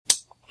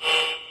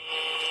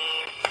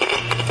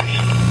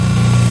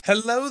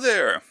Hello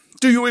there.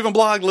 Do You Even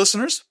Blog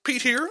listeners?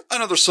 Pete here,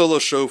 another solo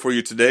show for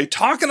you today,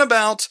 talking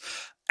about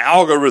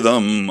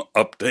algorithm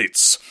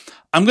updates.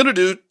 I'm going to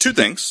do two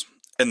things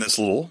in this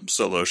little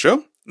solo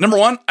show. Number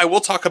one, I will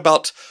talk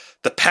about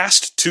the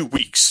past 2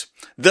 weeks,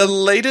 the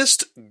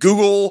latest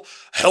Google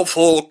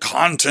helpful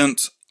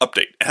content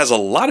update. It has a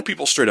lot of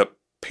people straight up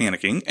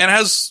panicking and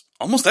has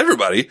almost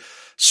everybody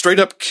straight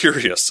up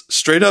curious,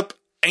 straight up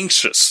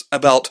anxious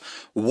about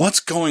what's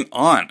going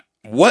on,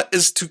 what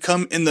is to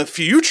come in the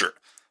future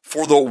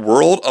for the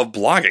world of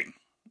blogging,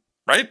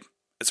 right?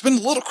 It's been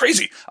a little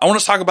crazy. I want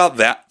to talk about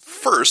that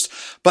first,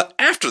 but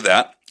after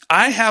that,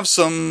 I have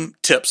some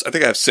tips. I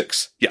think I have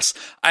 6. Yes,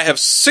 I have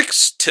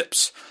 6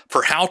 tips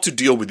for how to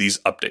deal with these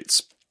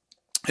updates.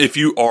 If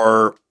you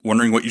are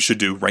wondering what you should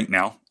do right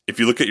now, if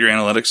you look at your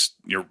analytics,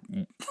 your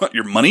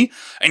money,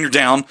 and you're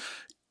down,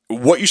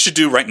 what you should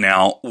do right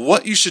now,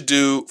 what you should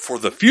do for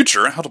the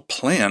future, how to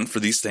plan for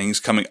these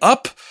things coming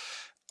up,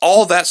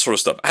 all that sort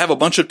of stuff. I have a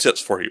bunch of tips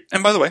for you.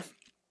 And by the way,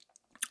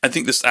 I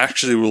think this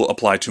actually will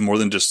apply to more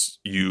than just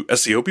you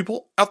SEO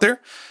people out there,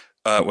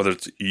 whether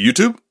it's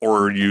YouTube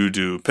or you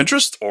do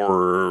Pinterest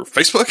or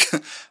Facebook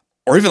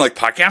or even like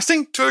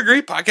podcasting to a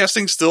degree.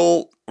 Podcasting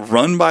still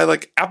run by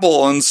like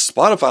Apple and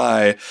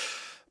Spotify,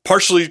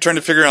 partially trying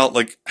to figure out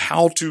like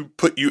how to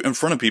put you in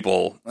front of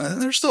people.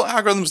 There's still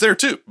algorithms there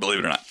too, believe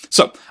it or not.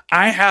 So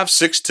I have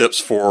 6 tips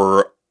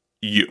for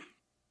you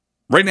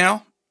right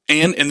now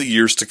and in the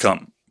years to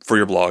come for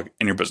your blog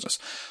and your business.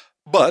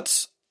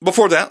 But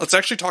before that, let's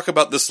actually talk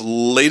about this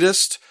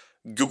latest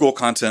Google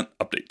content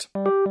update.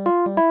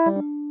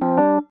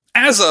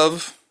 As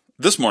of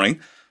this morning,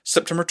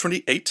 September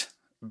 28,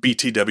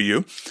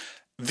 BTW,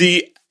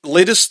 the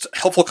latest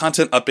helpful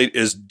content update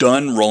is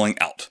done rolling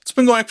out. It's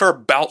been going for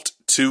about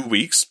 2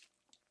 weeks.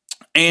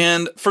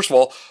 And first of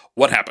all,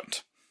 what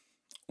happened?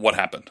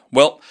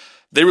 Well,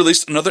 they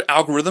released another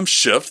algorithm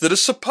shift that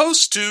is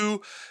supposed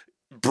to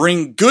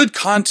bring good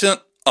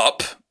content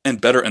up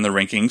and better in the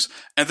rankings,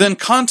 and then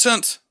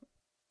content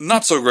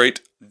not so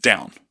great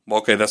down. Well,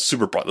 okay, that's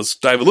super broad. Let's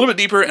dive a little bit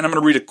deeper, and I'm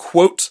going to read a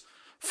quote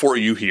for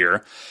you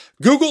here.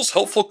 Google's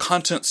helpful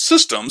content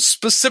system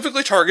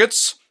specifically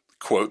targets,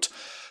 quote,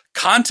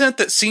 content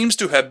that seems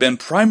to have been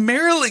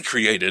primarily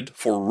created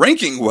for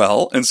ranking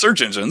well in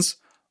search engines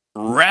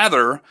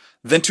rather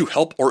than to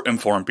help or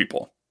inform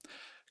people.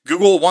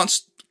 Google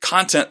wants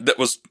content that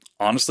was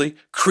honestly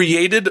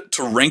created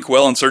to rank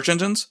well in search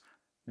engines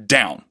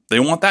down. They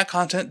want that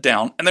content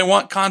down, and they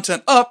want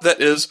content up that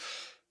is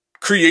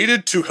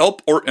created to help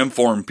or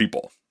inform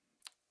people.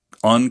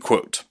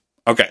 Unquote.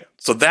 Okay,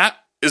 so that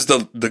is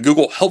the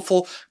Google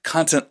helpful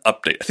content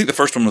update. I think the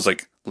first one was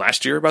like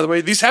last year, by the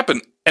way. These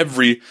happen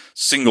every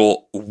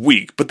single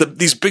week, but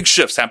these big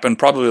shifts happen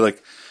probably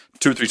like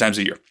 2 or 3 times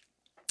a year.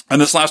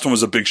 And this last one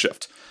was a big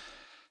shift.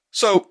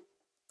 So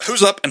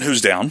who's up and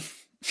who's down?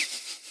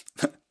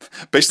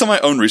 Based on my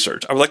own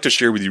research, I would like to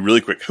share with you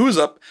really quick who is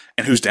up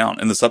and who's down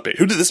in this update.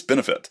 Who did this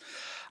benefit?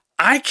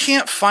 I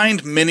can't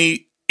find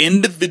many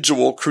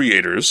individual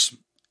creators,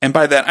 and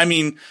by that I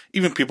mean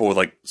even people with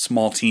like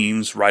small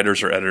teams,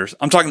 writers or editors.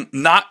 I'm talking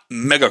not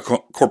mega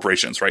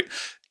corporations, right?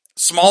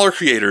 Smaller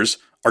creators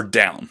are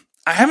down.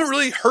 I haven't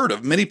really heard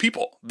of many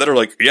people that are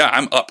like, yeah,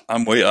 I'm up,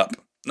 I'm way up.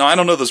 No, I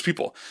don't know those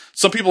people.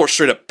 Some people are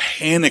straight up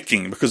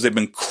panicking because they've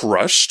been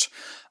crushed.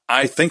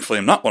 I thankfully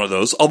am not one of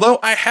those, although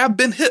I have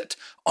been hit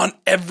on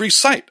every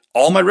site.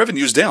 All my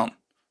revenue is down.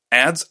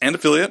 Ads and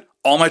affiliate,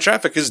 all my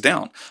traffic is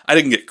down. I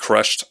didn't get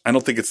crushed. I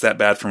don't think it's that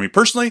bad for me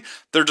personally.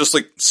 They're just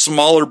like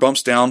smaller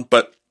bumps down,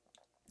 but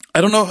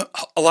I don't know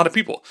a lot of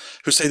people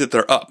who say that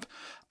they're up.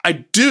 I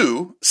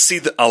do see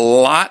that a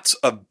lot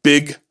of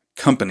big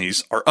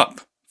companies are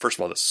up. First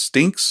of all, this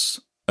stinks.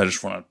 I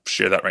just want to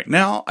share that right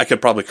now. I could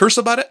probably curse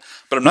about it,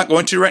 but I'm not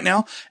going to right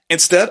now.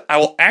 Instead, I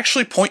will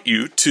actually point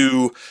you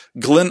to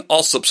Glenn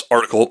Alsop's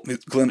article.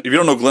 Glenn, if you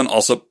don't know Glenn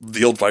Alsop,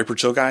 the old Viper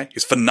Chill guy,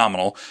 he's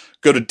phenomenal.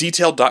 Go to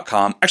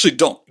detailed.com. Actually,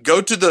 don't. Go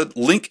to the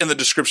link in the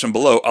description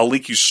below. I'll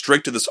link you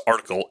straight to this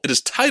article. It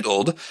is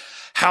titled,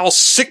 How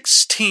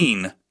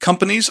 16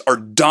 Companies Are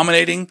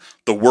Dominating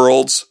the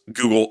World's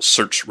Google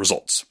Search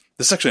Results.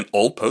 This is actually an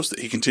old post that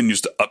he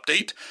continues to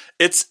update.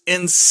 It's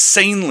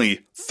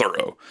insanely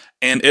thorough,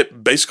 and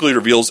it basically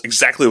reveals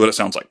exactly what it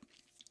sounds like.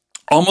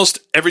 Almost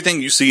everything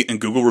you see in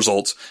Google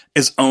results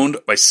is owned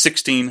by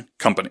 16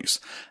 companies.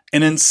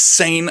 An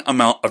insane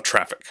amount of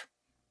traffic.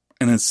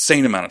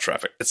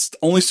 It's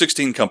only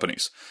 16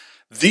 companies.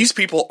 These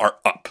people are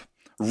up.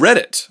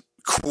 Reddit,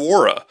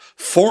 Quora,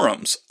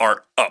 forums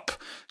are up.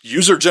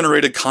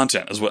 User-generated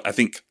content is what I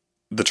think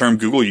the term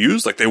Google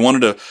used. Like they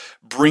wanted to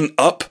bring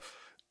up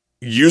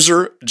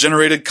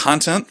user-generated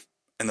content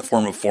in the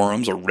form of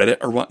forums or Reddit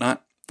or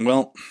whatnot.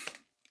 Well,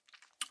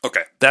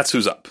 okay, that's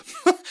who's up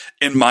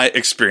in my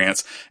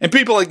experience. And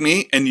people like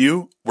me and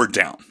you were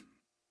down.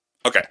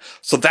 Okay,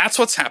 so that's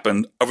what's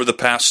happened over the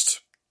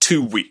past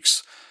 2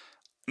 weeks.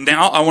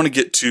 Now I want to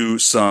get to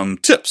some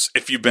tips.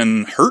 If you've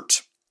been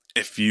hurt,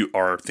 if you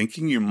are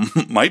thinking you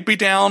might be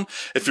down,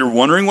 if you're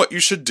wondering what you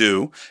should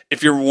do,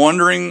 if you're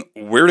wondering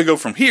where to go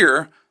from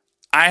here,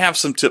 I have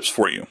some tips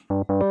for you.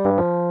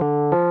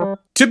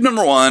 Tip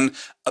number 1,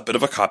 a bit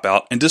of a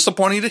cop-out and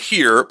disappointing to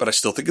hear, but I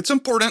still think it's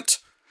important.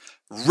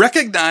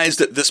 Recognize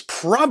that this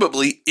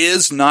probably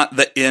is not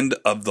the end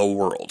of the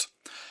world.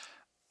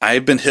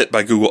 I've been hit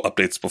by Google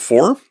updates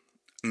before.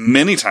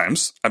 Many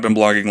times. I've been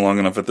blogging long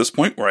enough at this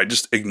point where I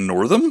just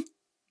ignore them.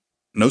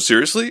 No,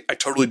 seriously, I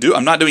totally do.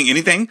 I'm not doing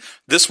anything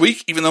this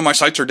week, even though my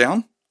sites are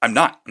down. I'm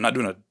not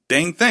doing a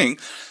dang thing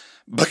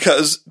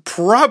because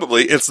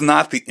probably it's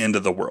not the end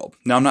of the world.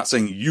 Now, I'm not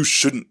saying you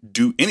shouldn't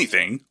do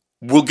anything.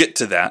 We'll get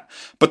to that.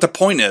 But the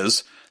point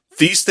is,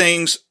 these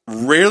things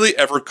rarely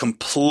ever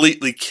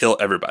completely kill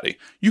everybody.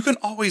 You can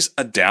always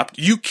adapt.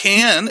 You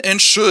can and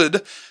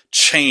should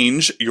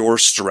change your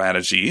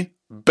strategy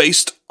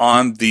based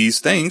on these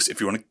things.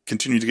 If you want to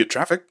continue to get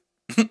traffic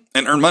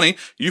and earn money,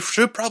 you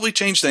should probably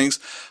change things,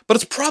 but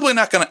it's probably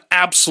not going to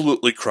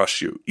absolutely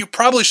crush you. You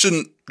probably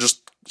shouldn't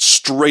just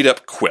straight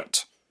up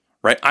quit,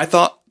 right? I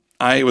thought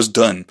I was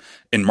done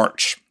in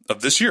March of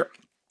this year.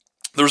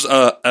 There was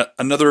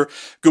another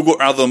Google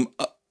algorithm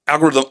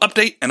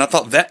update, and I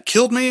thought that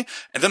killed me.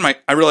 And then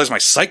I realized my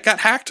site got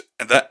hacked,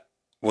 and that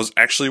was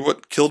actually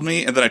what killed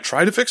me. And then I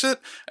tried to fix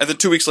it, and then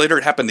 2 weeks later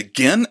it happened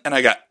again, and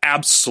I got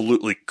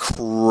absolutely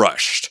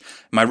crushed.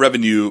 My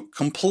revenue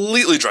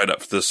completely dried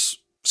up for this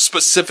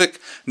specific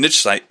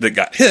niche site that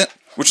got hit,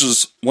 which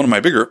is one of my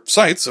bigger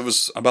sites. It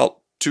was about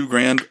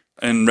 $2,000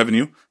 in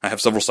revenue. I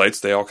have several sites;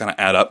 they all kind of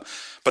add up,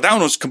 but that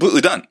one was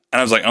completely done. And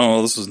I was like,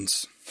 "Oh, this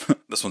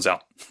one's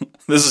out.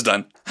 This is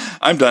done.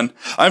 I'm done.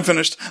 I'm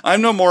finished.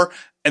 I'm no more."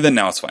 And then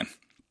now it's fine.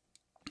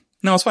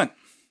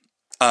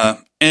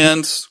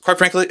 And quite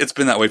frankly, it's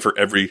been that way for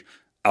every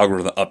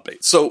algorithm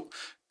update. So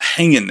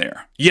hang in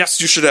there.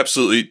 Yes, you should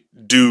absolutely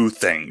do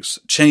things,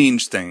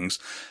 change things,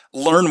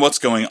 learn what's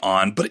going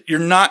on, but you're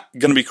not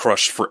going to be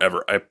crushed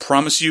forever. I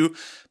promise you,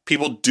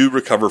 people do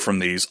recover from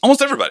these.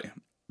 Almost everybody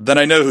that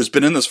I know who's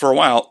been in this for a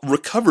while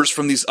recovers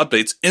from these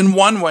updates in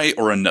one way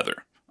or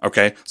another.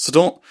 Okay? So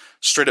don't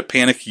straight up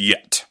panic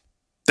yet.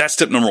 That's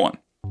tip number 1.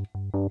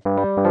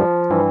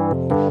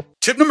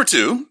 Tip number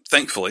 2,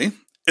 thankfully,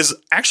 is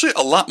actually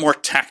a lot more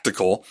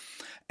tactical,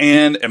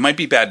 and it might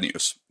be bad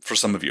news for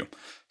some of you.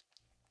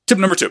 Tip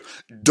number 2,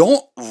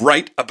 don't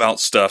write about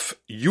stuff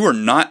you are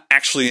not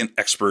actually an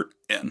expert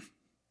in.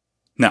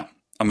 Now,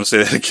 I'm going to say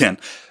that again.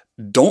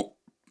 Don't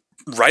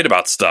write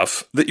about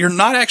stuff that you're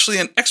not actually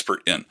an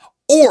expert in.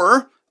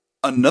 Or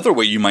another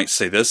way you might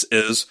say this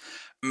is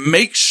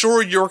make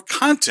sure your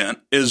content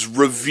is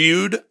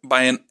reviewed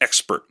by an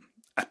expert.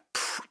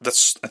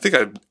 This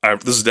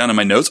is down in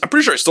my notes. I'm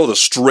pretty sure I stole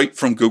this straight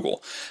from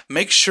Google.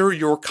 Make sure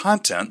your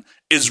content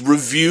is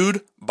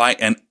reviewed by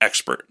an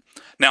expert.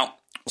 Now,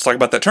 let's talk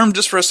about that term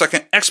just for a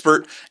second.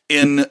 Expert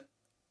in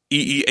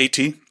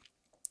EEAT,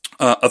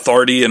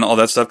 authority and all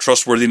that stuff,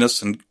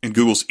 trustworthiness and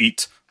Google's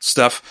EAT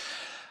stuff.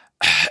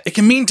 It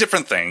can mean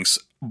different things,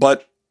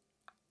 but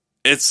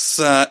it's,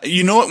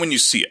 you know it when you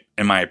see it,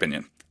 in my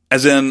opinion.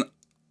 As in,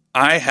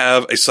 I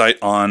have a site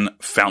on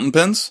fountain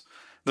pens.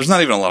 There's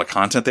not even a lot of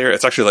content there.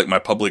 It's actually like my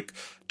public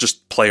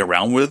just play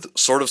around with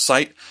sort of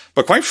site.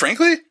 But quite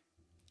frankly,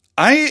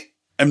 I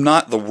am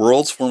not the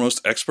world's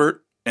foremost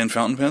expert in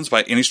fountain pens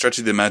by any stretch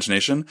of the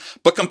imagination.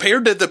 But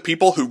compared to the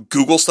people who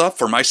Google stuff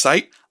for my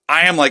site,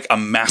 I am like a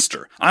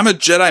master. I'm a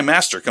Jedi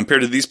master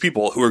compared to these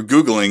people who are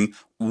Googling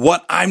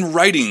what I'm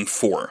writing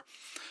for.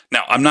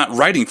 Now, I'm not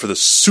writing for the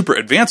super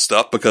advanced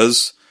stuff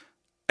because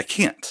I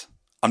can't.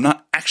 I'm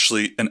not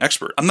actually an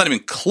expert. I'm not even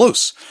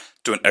close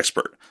to an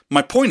expert.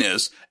 My point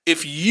is,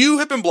 if you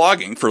have been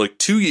blogging for like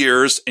 2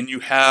 years and you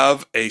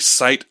have a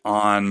site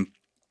on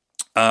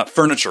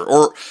furniture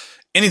or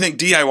anything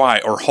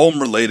DIY or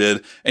home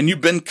related, and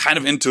you've been kind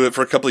of into it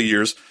for a couple of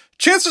years,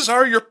 chances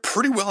are you're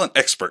pretty well an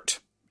expert.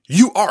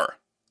 You are.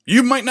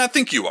 You might not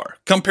think you are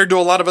compared to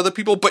a lot of other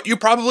people, but you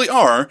probably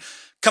are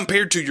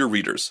compared to your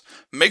readers.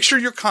 Make sure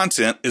your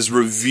content is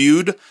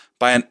reviewed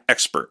by an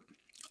expert.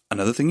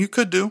 Another thing you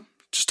could do,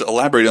 just to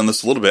elaborate on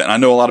this a little bit, and I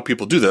know a lot of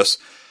people do this,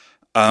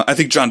 I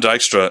think John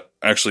Dykstra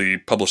actually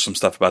published some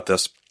stuff about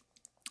this.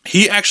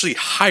 He actually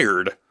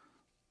hired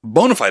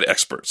bona fide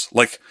experts,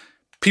 like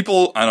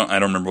people. I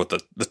don't remember what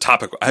the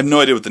topic. I have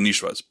no idea what the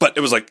niche was, but it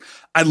was like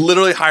I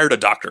literally hired a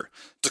doctor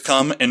to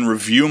come and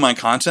review my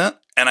content,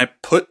 and I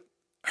put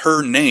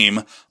her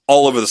name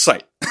all over the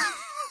site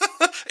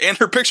and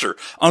her picture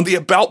on the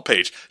about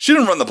page. She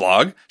didn't run the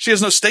blog; she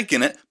has no stake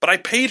in it. But I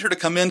paid her to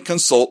come in,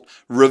 consult,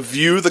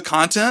 review the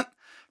content,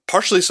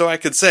 partially so I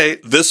could say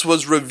this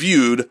was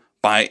reviewed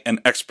by an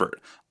expert.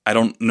 I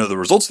don't know the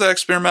results of that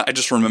experiment. I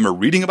just remember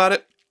reading about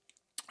it.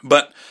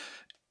 But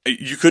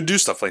you could do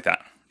stuff like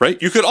that,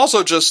 right? You could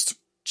also just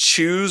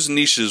choose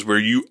niches where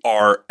you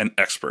are an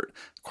expert.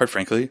 Quite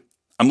frankly,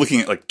 I'm looking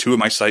at like 2 of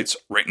my sites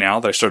right now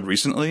that I started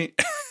recently.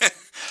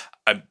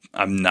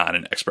 I'm not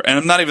an expert. And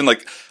I'm not even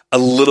like a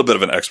little bit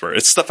of an expert.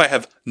 It's stuff I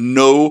have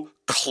no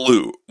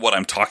clue what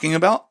I'm talking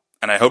about.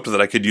 And I hoped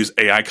that I could use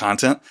AI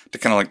content to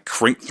kind of like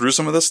crank through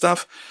some of this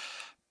stuff.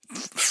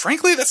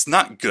 Frankly, that's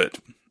not good.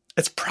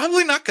 It's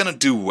probably not going to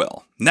do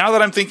well. Now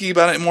that I'm thinking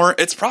about it more,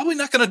 it's probably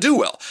not going to do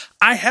well.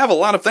 I have a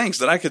lot of things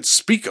that I could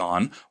speak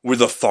on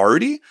with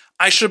authority.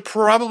 I should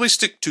probably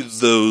stick to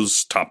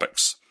those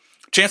topics.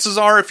 Chances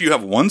are, if you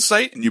have one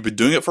site and you've been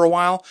doing it for a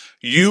while,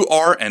 you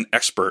are an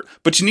expert.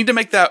 But you need to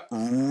make that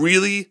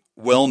really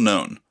well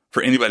known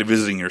for anybody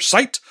visiting your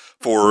site,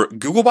 for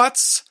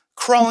Googlebots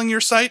crawling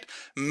your site.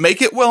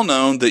 Make it well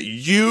known that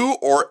you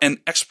or an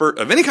expert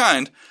of any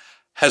kind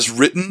has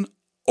written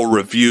or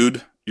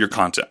reviewed your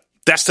content.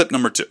 That's tip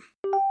number 2.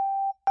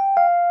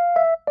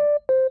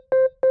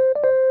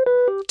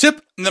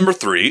 Tip number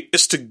 3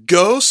 is to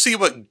go see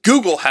what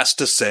Google has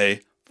to say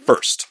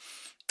first.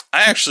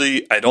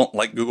 I don't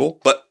like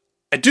Google, but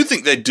I do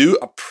think they do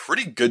a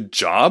pretty good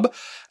job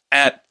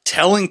at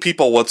telling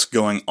people what's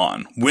going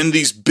on when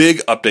these big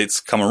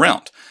updates come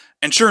around.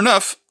 And sure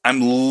enough, I'm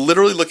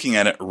literally looking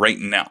at it right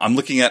now. I'll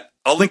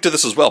link to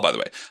this as well, by the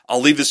way. I'll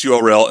leave this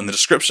URL in the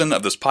description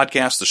of this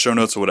podcast, the show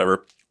notes or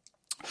whatever.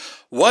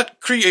 What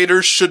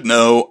creators should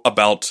know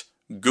about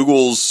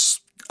Google's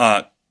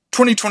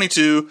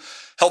 2022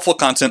 Helpful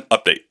Content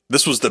Update.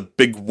 This was the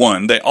big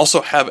one. They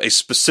also have a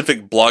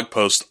specific blog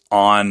post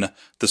on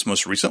this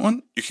most recent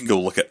one. You can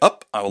go look it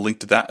up. I will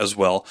link to that as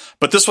well.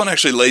 But this one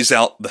actually lays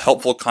out the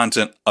Helpful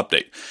Content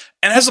Update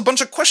and has a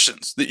bunch of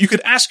questions that you could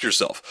ask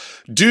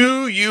yourself.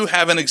 Do you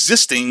have an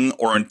existing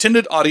or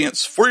intended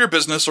audience for your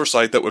business or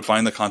site that would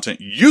find the content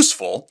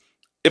useful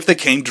if they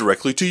came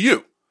directly to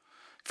you?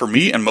 For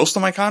me and most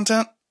of my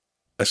content,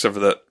 except for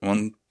that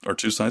 1 or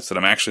 2 sites that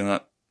I'm actually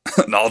not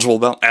knowledgeable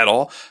about at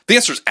all, the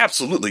answer is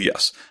absolutely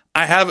yes.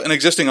 I have an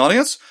existing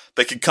audience.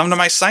 They could come to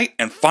my site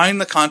and find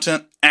the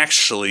content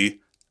actually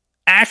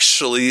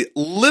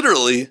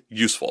literally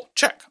useful.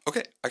 Check.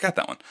 Okay, I got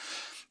that one.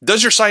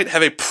 Does your site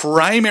have a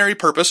primary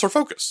purpose or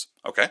focus?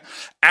 Okay.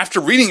 After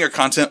reading your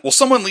content, will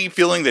someone leave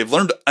feeling they've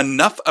learned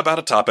enough about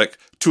a topic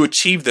to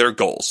achieve their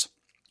goals?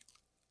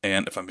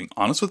 And if I'm being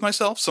honest with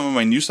myself, some of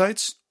my new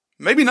sites,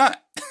 maybe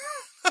not.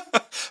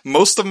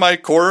 Most of my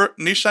core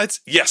niche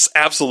sites, yes,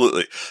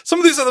 absolutely. Some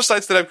of these other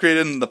sites that I've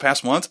created in the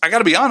past months, I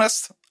gotta be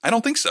honest, I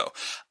don't think so.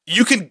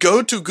 You can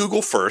go to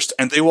Google first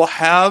and they will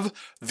have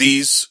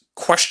these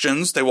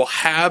questions. They will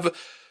have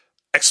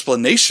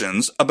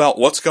explanations about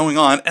what's going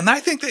on. And I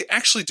think they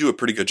actually do a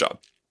pretty good job.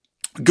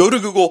 Go to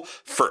Google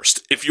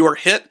first. If you are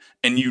hit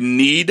and you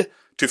need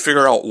to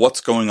figure out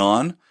what's going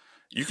on,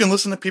 you can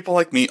listen to people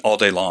like me all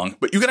day long,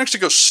 but you can actually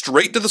go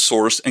straight to the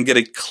source and get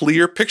a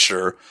clear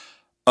picture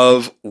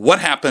of what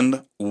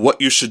happened, what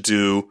you should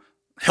do.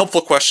 Helpful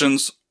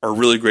questions are a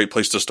really great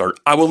place to start.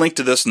 I will link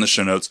to this in the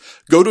show notes.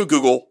 Go to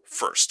Google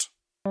first.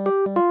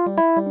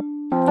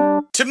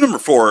 Tip number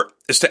 4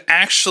 is to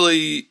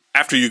actually,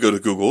 after you go to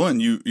Google and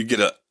you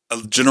get a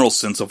general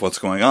sense of what's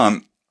going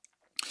on,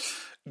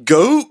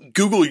 go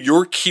Google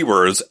your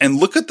keywords and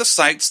look at the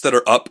sites that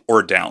are up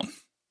or down.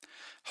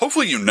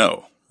 Hopefully you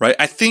know, right?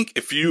 I think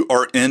if you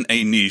are in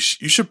a niche,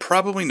 you should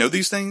probably know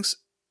these things.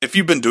 If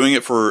you've been doing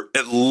it for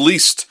at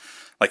least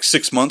like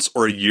 6 months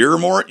or a year or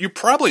more, you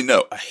probably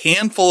know a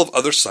handful of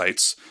other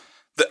sites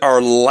that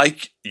are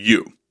like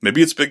you.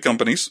 Maybe it's big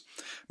companies.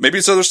 Maybe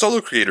it's other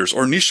solo creators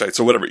or niche sites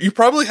or whatever. You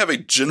probably have a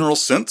general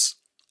sense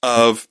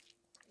of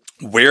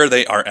where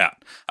they are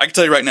at. I can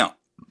tell you right now,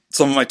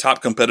 some of my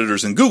top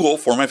competitors in Google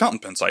for my fountain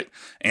pen site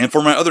and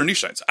for my other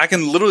niche sites, I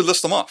can literally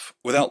list them off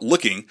without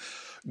looking.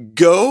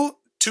 Go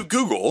to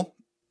Google,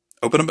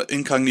 open up an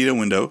incognito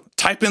window,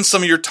 type in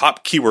some of your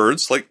top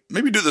keywords, like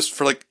maybe do this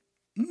for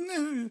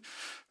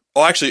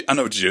I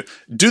know what to do.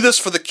 Do this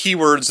for the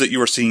keywords that you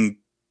are seeing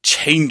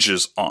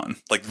changes on.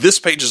 Like this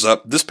page is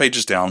up, this page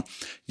is down.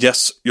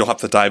 Yes, you'll have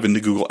to dive into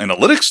Google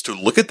Analytics to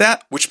look at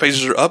that, which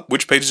pages are up,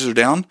 which pages are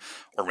down,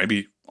 or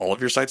maybe all of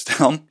your sites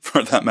down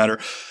for that matter.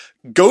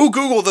 Go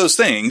Google those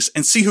things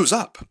and see who's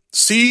up.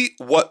 See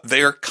what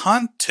their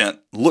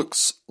content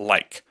looks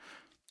like.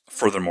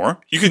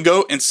 Furthermore, you can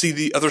go and see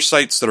the other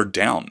sites that are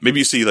down. Maybe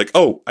you see like,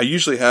 oh, I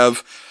usually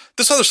have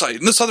this other site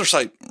and this other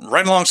site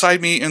right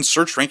alongside me in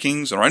search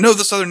rankings, or I know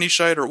this other niche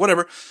site or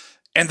whatever,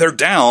 and they're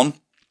down.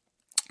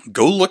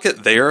 Go look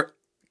at their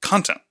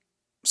content.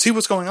 See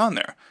what's going on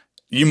there.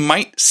 You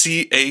might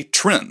see a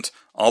trend.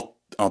 I'll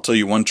tell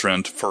you one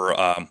trend for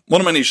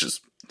one of my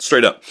niches,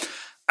 straight up.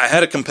 I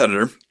had a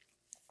competitor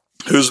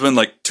who's been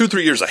like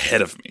 2-3 years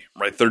ahead of me,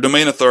 right? Their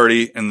domain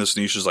authority in this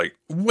niche is like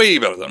way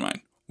better than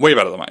mine.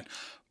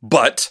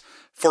 But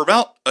for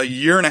about a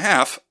year and a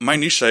half, my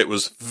niche site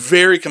was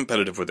very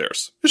competitive with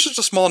theirs. It's just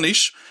a small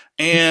niche,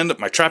 and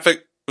my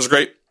traffic was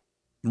great.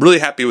 Really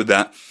happy with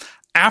that.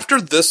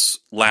 After this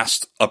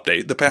last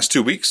update, the past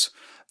 2 weeks,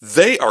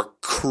 they are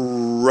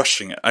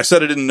crushing it. I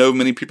said I didn't know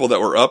many people that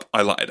were up.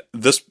 I lied.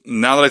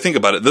 Now that I think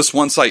about it, this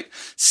one site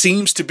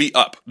seems to be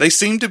up. They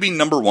seem to be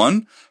number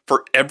one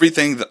for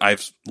everything that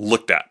I've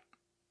looked at.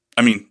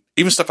 I mean,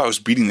 even stuff I was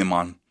beating them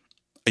on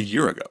a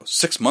year ago,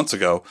 6 months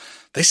ago,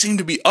 they seem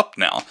to be up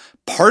now.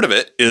 Part of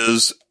it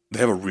is they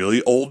have a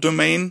really old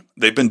domain.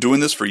 They've been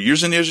doing this for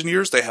years and years and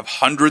years. They have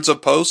hundreds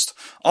of posts,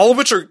 all of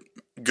which are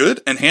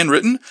good and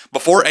handwritten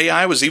before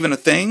AI was even a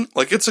thing.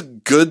 Like, it's a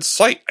good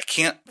site. I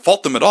can't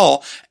fault them at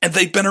all. And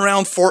they've been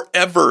around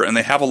forever, and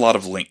they have a lot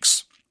of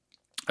links.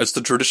 It's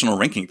the traditional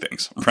ranking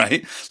things,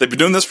 right? They've been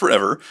doing this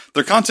forever.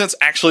 Their content's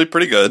actually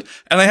pretty good,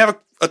 and they have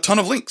a ton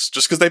of links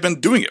just because they've been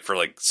doing it for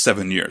like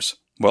 7 years.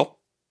 Well,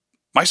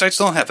 my sites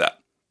don't have that,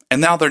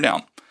 and now they're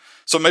down.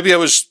 So maybe I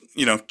was,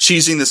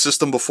 cheesing the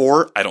system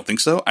before. I don't think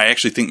so. I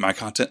actually think my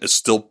content is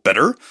still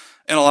better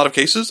in a lot of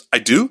cases. I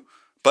do,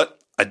 but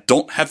I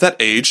don't have that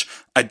age.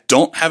 I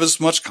don't have as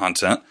much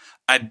content.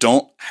 I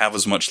don't have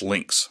as much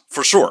links,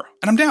 for sure.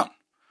 And I'm down.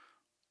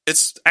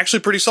 It's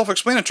actually pretty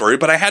self-explanatory,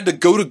 but I had to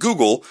go to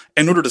Google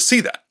in order to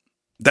see that.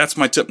 That's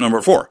my tip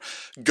number 4.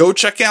 Go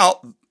check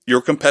out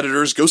your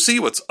competitors. Go see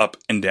what's up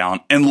and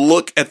down and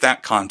look at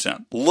that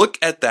content. Look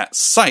at that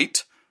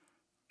site,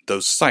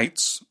 those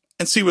sites,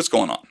 and see what's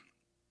going on.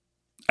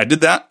 I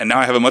did that, and now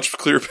I have a much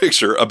clearer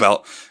picture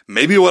about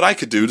maybe what I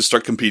could do to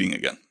start competing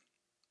again.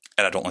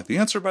 And I don't like the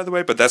answer, by the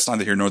way, but that's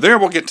neither here nor there.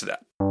 We'll get to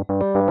that.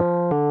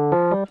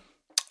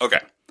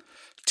 Okay.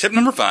 Tip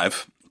number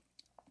 5.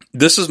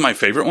 This is my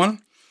favorite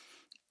one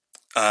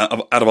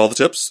out of all the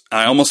tips.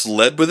 I almost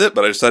led with it,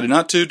 but I decided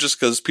not to just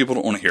because people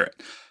don't want to hear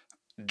it.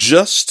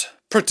 Just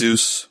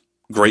produce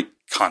great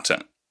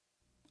content.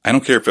 I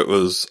don't care if it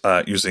was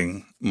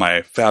using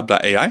my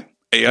fab.ai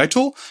AI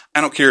tool. I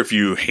don't care if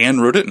you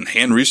hand wrote it and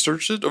hand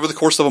researched it over the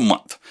course of a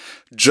month.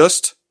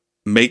 Just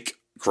make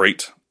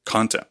great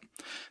content.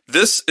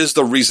 This is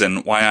the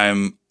reason why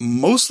I'm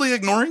mostly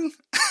ignoring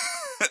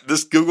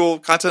this Google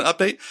content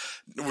update.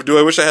 Do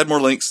I wish I had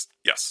more links?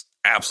 Yes,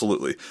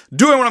 absolutely.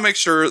 Do I want to make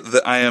sure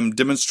that I am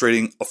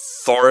demonstrating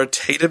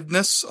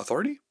authoritativeness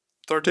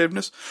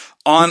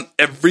on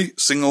every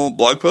single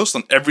blog post,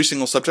 on every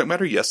single subject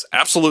matter? Yes,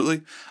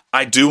 absolutely.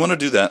 I do want to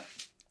do that.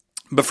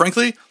 But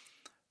frankly,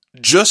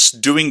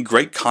 just doing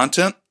great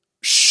content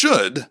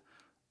should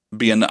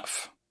be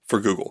enough for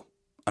Google.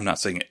 I'm not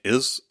saying it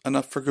is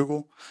enough for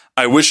Google.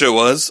 I wish it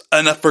was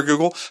enough for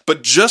Google,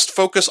 but just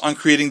focus on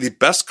creating the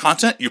best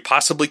content you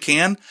possibly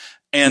can,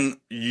 and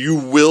you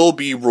will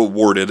be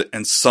rewarded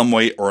in some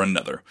way or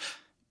another.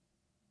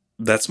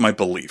 That's my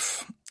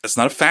belief. It's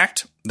not a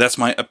fact. That's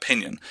my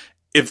opinion.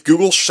 If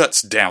Google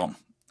shuts down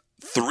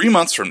 3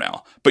 months from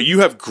now, but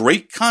you have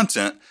great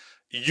content,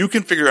 you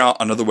can figure out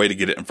another way to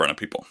get it in front of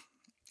people.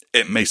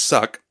 It may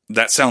suck.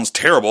 That sounds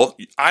terrible.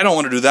 I don't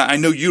want to do that. I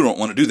know you don't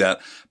want to do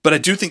that, but I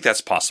do think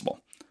that's possible.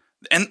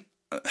 And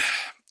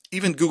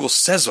even Google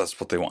says that's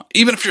what they want.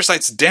 Even if your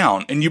site's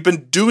down and you've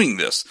been doing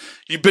this,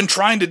 you've been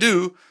trying to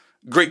do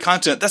great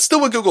content, that's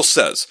still what Google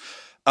says.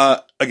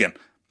 Again,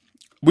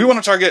 we want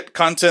to target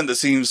content that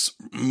seems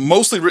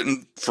mostly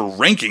written for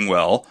ranking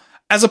well,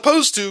 as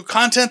opposed to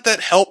content that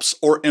helps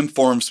or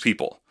informs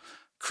people.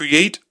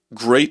 Create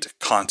great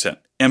content.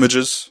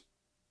 Images.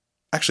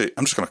 Actually,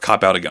 I'm just going to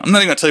cop out again. I'm not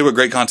even going to tell you what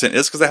great content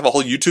is because I have a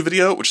whole YouTube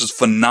video, which is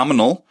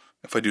phenomenal,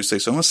 if I do say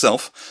so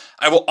myself.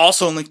 I will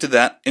also link to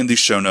that in the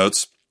show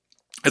notes.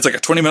 It's like a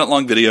 20-minute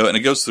long video, and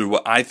it goes through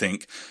what I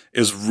think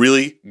is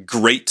really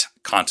great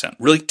content,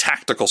 really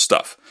tactical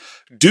stuff.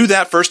 Do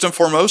that first and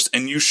foremost,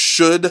 and you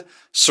should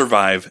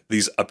survive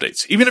these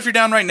updates. Even if you're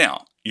down right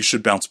now, you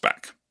should bounce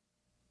back,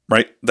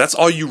 right? That's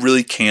all you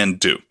really can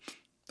do.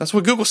 That's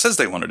what Google says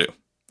they want to do,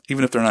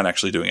 even if they're not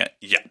actually doing it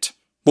yet.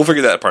 We'll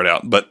figure that part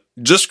out, but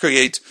just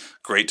create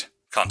great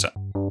content.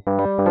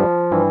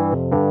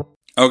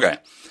 Okay.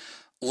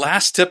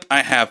 Last tip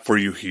I have for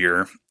you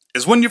here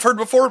is one you've heard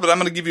before, but I'm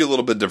going to give you a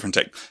little bit different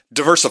take.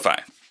 Diversify.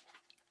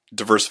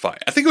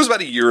 I think it was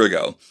about a year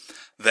ago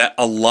that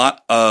a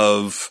lot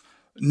of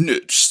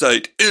niche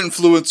site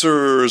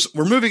influencers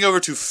were moving over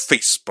to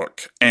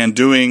Facebook and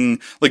doing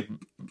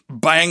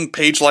buying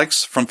page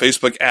likes from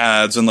Facebook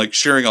ads and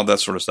sharing all that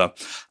sort of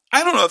stuff.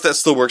 I don't know if that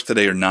still works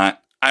today or not.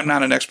 I'm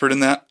not an expert in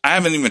that. I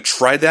haven't even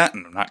tried that,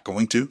 and I'm not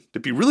going to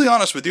be really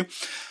honest with you.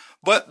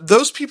 But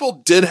those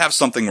people did have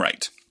something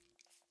right.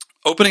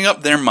 Opening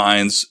up their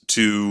minds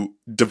to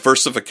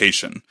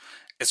diversification.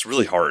 It's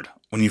really hard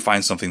when you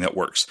find something that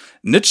works.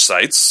 Niche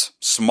sites,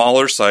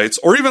 smaller sites,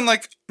 or even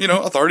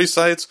authority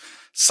sites,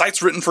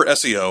 sites written for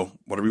SEO,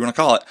 whatever you want to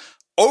call it,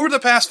 over the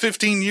past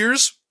 15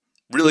 years,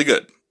 really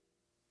good.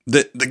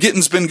 The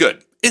getting's been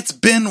good. It's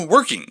been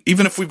working,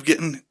 even if we've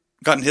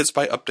gotten hits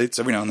by updates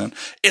every now and then.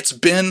 It's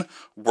been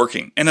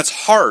working, and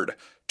it's hard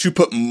to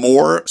put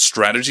more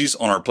strategies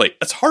on our plate.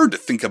 It's hard to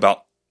think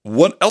about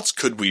what else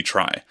could we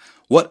try?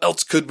 What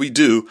else could we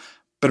do?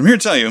 But I'm here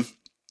to tell you,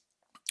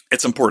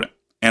 it's important.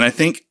 And I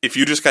think if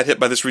you just got hit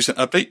by this recent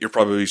update, you're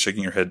probably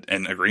shaking your head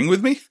and agreeing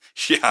with me.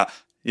 Yeah,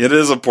 it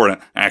is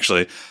important,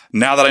 actually.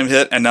 Now that I'm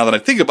hit, and now that I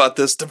think about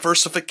this,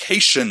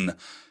 diversification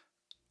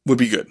would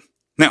be good.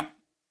 Now,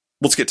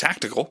 let's get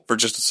tactical for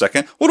just a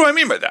second. What do I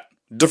mean by that?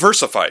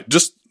 Diversify.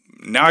 Just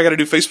now I got to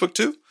do Facebook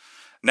too?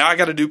 Now I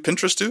got to do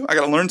Pinterest too? I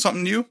got to learn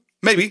something new?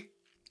 Maybe.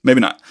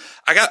 Maybe not.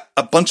 I got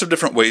a bunch of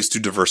different ways to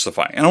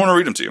diversify, and I want to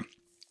read them to you.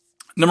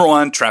 Number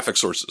 1, traffic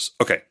sources.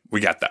 Okay,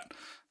 we got that.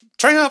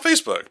 Try out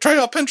Facebook. Try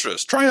out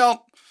Pinterest.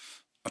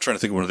 I'm trying to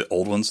think of one of the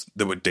old ones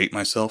that would date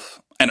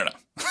myself. I don't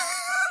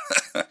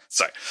know.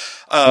 Sorry.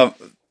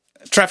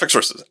 Traffic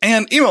sources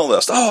and email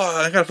list.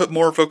 Oh, I got to put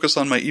more focus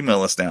on my email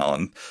list now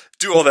and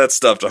do all that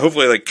stuff to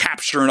hopefully like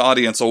capture an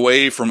audience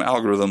away from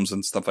algorithms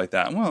and stuff like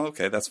that. Well,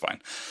 okay, that's fine.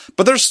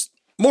 But there's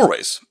more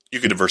ways you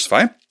could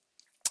diversify.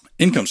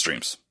 Income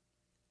streams,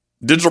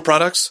 digital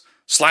products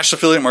 /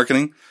 affiliate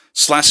marketing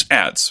 /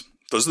 ads.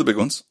 Those are the big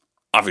ones,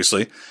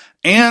 obviously.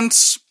 And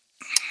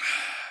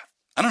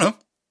I don't know,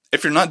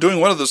 if you're not doing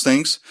one of those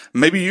things,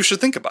 maybe you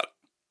should think about it.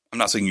 I'm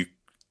not saying you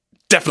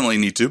definitely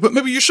need to, but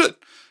maybe you should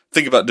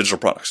think about digital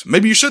products.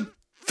 Maybe you should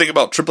think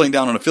about tripling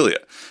down on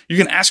affiliate. You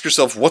can ask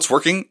yourself what's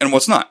working and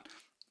what's not.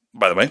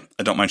 By the way,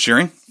 I don't mind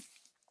sharing.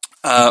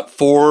 Pretty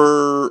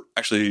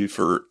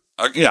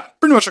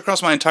much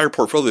across my entire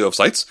portfolio of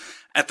sites,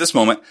 at this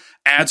moment,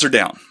 ads are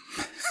down.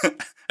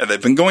 And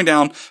they've been going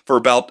down for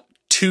about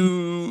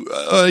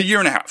a year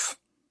and a half.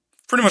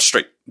 Pretty much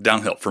straight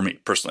downhill for me,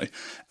 personally.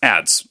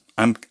 Ads,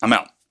 I'm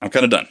out. I'm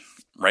kind of done,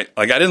 right?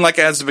 Like, I didn't like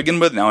ads to begin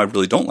with. Now I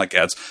really don't like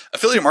ads.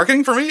 Affiliate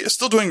marketing for me is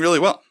still doing really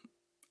well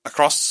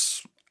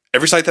across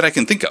every site that I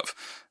can think of.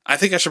 I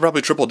think I should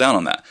probably triple down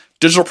on that.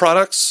 Digital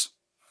products,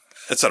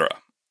 etc.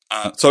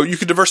 So you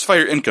could diversify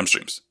your income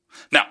streams.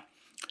 Now,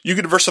 you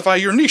could diversify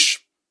your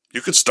niche.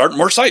 You could start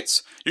more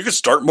sites. You could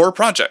start more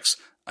projects.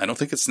 I don't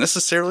think it's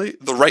necessarily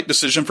the right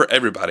decision for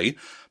everybody,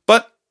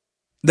 but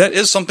that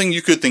is something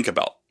you could think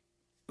about.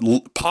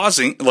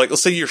 Pausing, like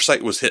let's say your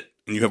site was hit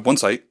and you have one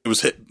site, it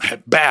was hit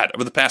bad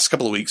over the past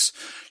couple of weeks.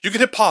 You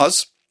could hit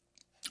pause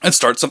and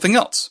start something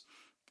else.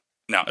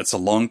 Now, it's a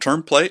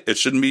long-term play. It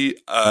shouldn't be,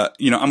 I'm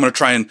going to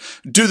try and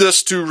do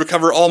this to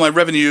recover all my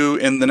revenue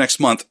in the next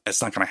month.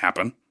 It's not going to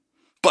happen.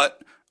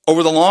 But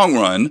over the long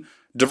run,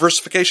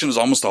 diversification is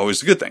almost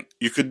always a good thing.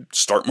 You could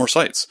start more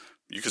sites.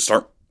 You could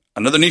start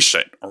another niche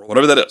site or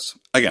whatever that is.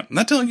 Again, I'm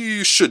not telling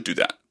you should do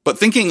that. But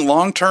thinking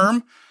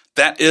long-term,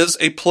 that is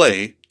a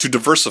play to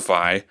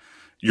diversify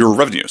your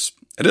revenues.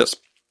 It is.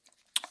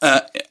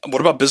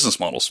 What about business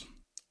models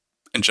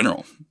in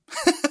general?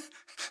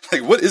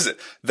 Like, what is it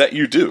that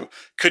you do?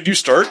 Could you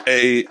start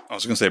a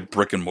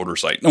brick and mortar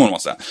site? No one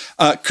wants that.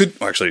 I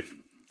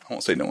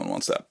won't say no one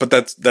wants that, but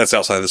that's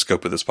outside the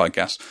scope of this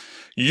podcast.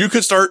 You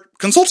could start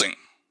consulting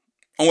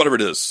on whatever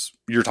it is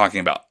you're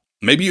talking about.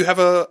 Maybe you have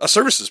a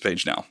services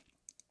page now.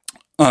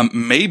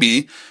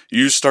 Maybe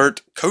you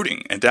start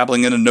coding and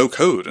dabbling in a no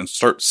code and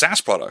start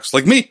SaaS products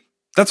like me.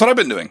 That's what I've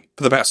been doing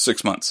for the past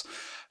 6 months.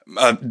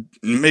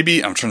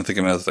 Maybe I'm trying to think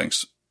of other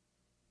things.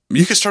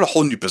 You could start a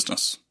whole new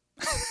business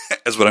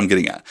is what I'm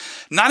getting at.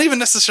 Not even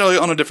necessarily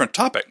on a different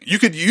topic. You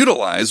could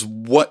utilize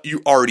what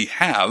you already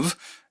have,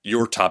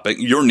 your topic,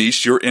 your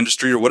niche, your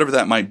industry, or whatever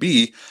that might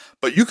be,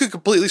 but you could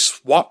completely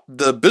swap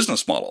the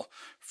business model.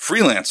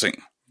 Freelancing,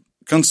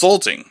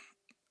 consulting,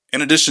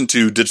 in addition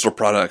to digital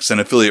products and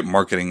affiliate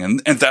marketing and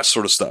that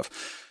sort of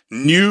stuff.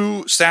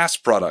 New SaaS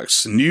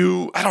products,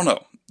 I don't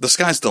know. The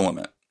sky's the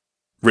limit,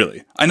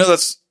 really. I know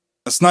that's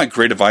not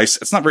great advice.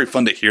 It's not very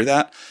fun to hear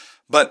that,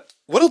 but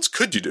what else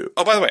could you do?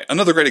 Oh, by the way,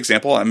 another great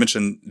example, I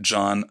mentioned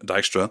John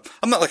Dykstra.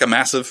 I'm not like a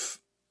massive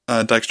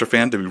Dykstra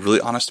fan, to be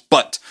really honest,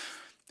 but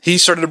he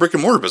started a brick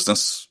and mortar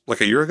business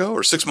like a year ago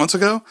or 6 months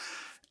ago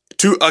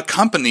to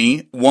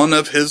accompany one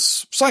of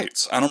his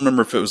sites. I don't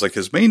remember if it was like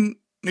his main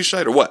niche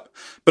site or what,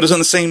 but it's on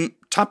the same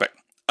topic.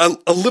 A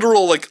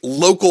literal like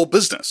local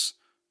business.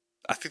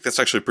 I think that's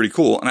actually pretty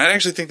cool. And I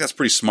actually think that's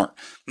pretty smart.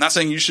 I'm not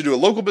saying you should do a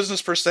local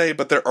business per se,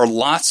 but there are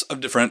lots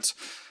of different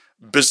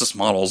business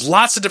models,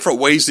 lots of different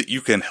ways that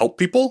you can help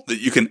people,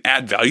 that you can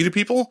add value to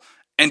people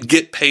and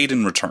get paid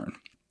in return.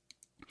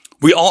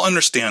 We all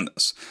understand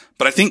this,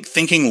 but I think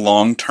thinking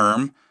long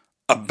term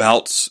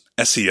about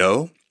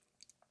SEO,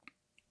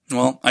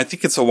 well, I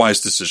think it's a wise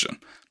decision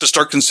to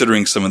start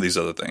considering some of these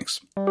other things.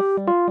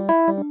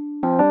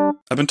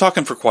 I've been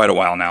talking for quite a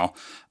while now.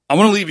 I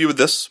want to leave you with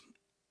this.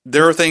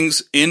 There are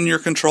things in your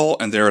control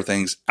and there are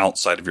things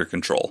outside of your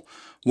control.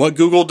 What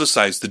Google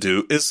decides to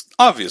do is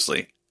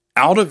obviously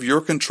out of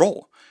your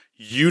control.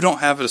 You don't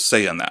have a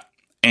say in that.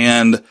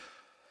 And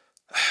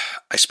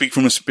I speak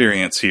from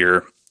experience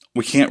here.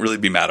 We can't really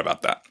be mad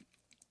about that.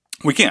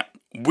 We can't.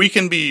 We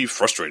can be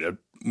frustrated.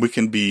 We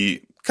can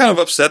be kind of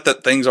upset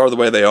that things are the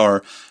way they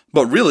are.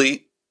 But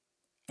really,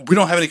 we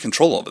don't have any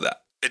control over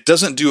that. It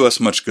doesn't do us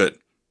much good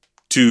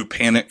to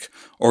panic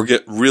or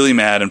get really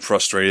mad and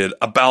frustrated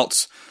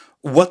about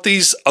what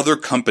these other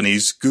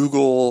companies,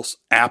 Google,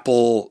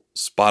 Apple,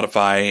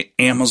 Spotify,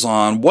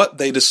 Amazon, what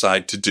they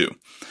decide to do.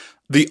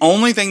 The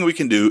only thing we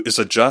can do is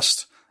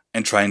adjust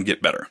and try and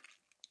get better.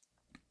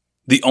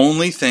 The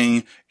only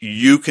thing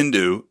you can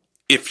do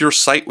if your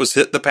site was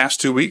hit the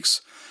past 2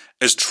 weeks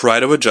is try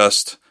to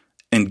adjust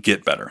and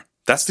get better.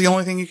 That's the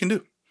only thing you can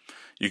do.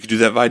 You can do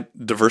that by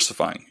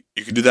diversifying.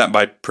 You can do that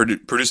by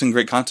producing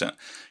great content.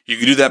 You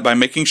can do that by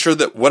making sure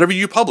that whatever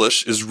you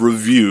publish is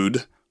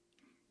written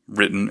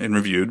and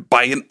reviewed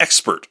by an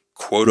expert,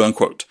 quote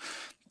unquote.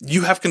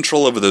 You have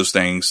control over those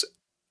things.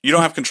 You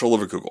don't have control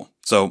over Google.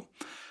 So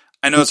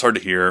I know it's hard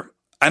to hear.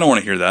 I don't want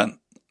to hear that.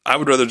 I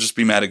would rather just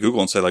be mad at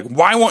Google and say like,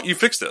 why won't you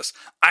fix this?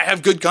 I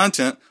have good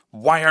content.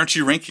 Why aren't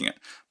you ranking it?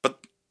 But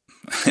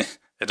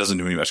it doesn't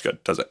do me much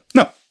good, does it?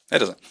 No, it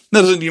doesn't.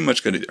 That doesn't do you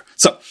much good either.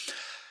 So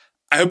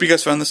I hope you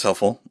guys found this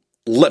helpful.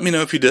 Let me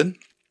know if you did.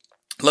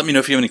 Let me know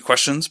if you have any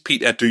questions,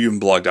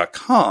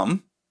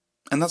 pete@doyouevenblog.com.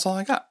 And that's all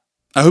I got.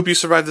 I hope you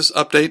survived this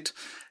update.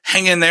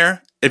 Hang in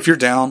there. If you're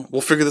down,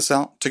 we'll figure this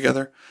out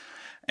together.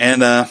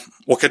 And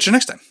we'll catch you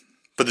next time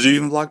for the Do You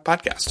Even Blog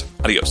podcast.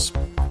 Adios.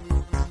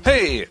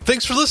 Hey,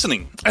 thanks for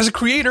listening. As a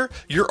creator,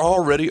 you're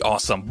already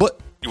awesome, but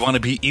you want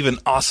to be even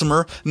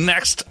awesomer,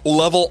 next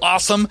level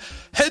awesome?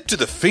 Head to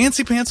the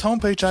fancy pants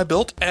homepage I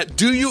built at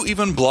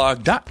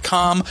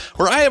doyouevenblog.com,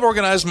 where I have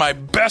organized my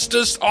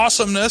bestest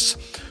awesomeness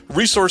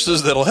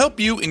resources that'll help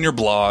you in your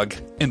blog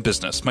and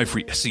business. My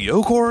free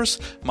SEO course,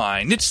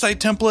 my niche site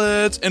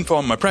templates, info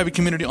on my private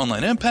community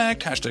online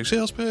impact, hashtag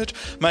sales pitch,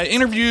 my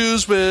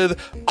interviews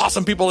with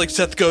awesome people like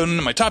Seth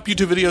Godin, my top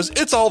YouTube videos.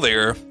 It's all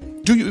there.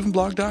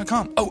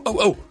 doyouevenblog.com.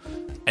 Oh.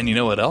 And you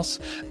know what else?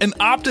 An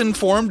opt-in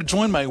form to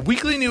join my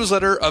weekly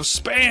newsletter of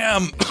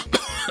spam.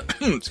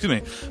 Excuse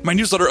me. My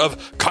newsletter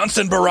of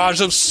constant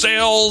barrage of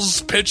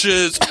sales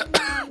pitches.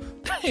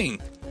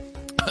 Dang.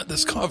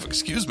 This cough,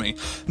 excuse me.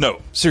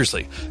 No,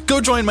 seriously.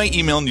 Go join my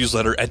email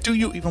newsletter at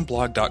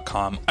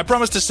doyouevenblog.com. I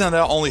promise to send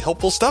out only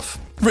helpful stuff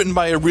written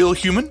by a real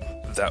human.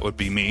 That would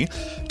be me.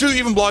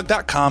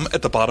 doyouevenblog.com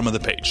at the bottom of the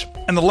page.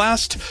 And the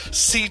last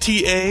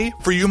CTA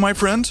for you, my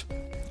friend,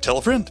 tell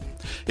a friend.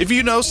 If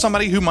you know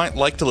somebody who might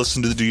like to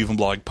listen to the Do You Even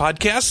Blog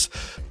podcasts,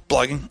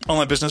 blogging,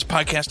 online business,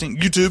 podcasting,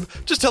 YouTube,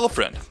 just tell a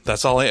friend.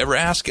 That's all I ever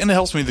ask, and it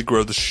helps me to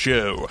grow the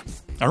show.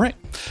 All right.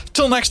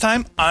 Till next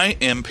time, I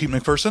am Pete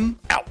McPherson,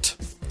 out.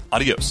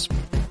 Adios.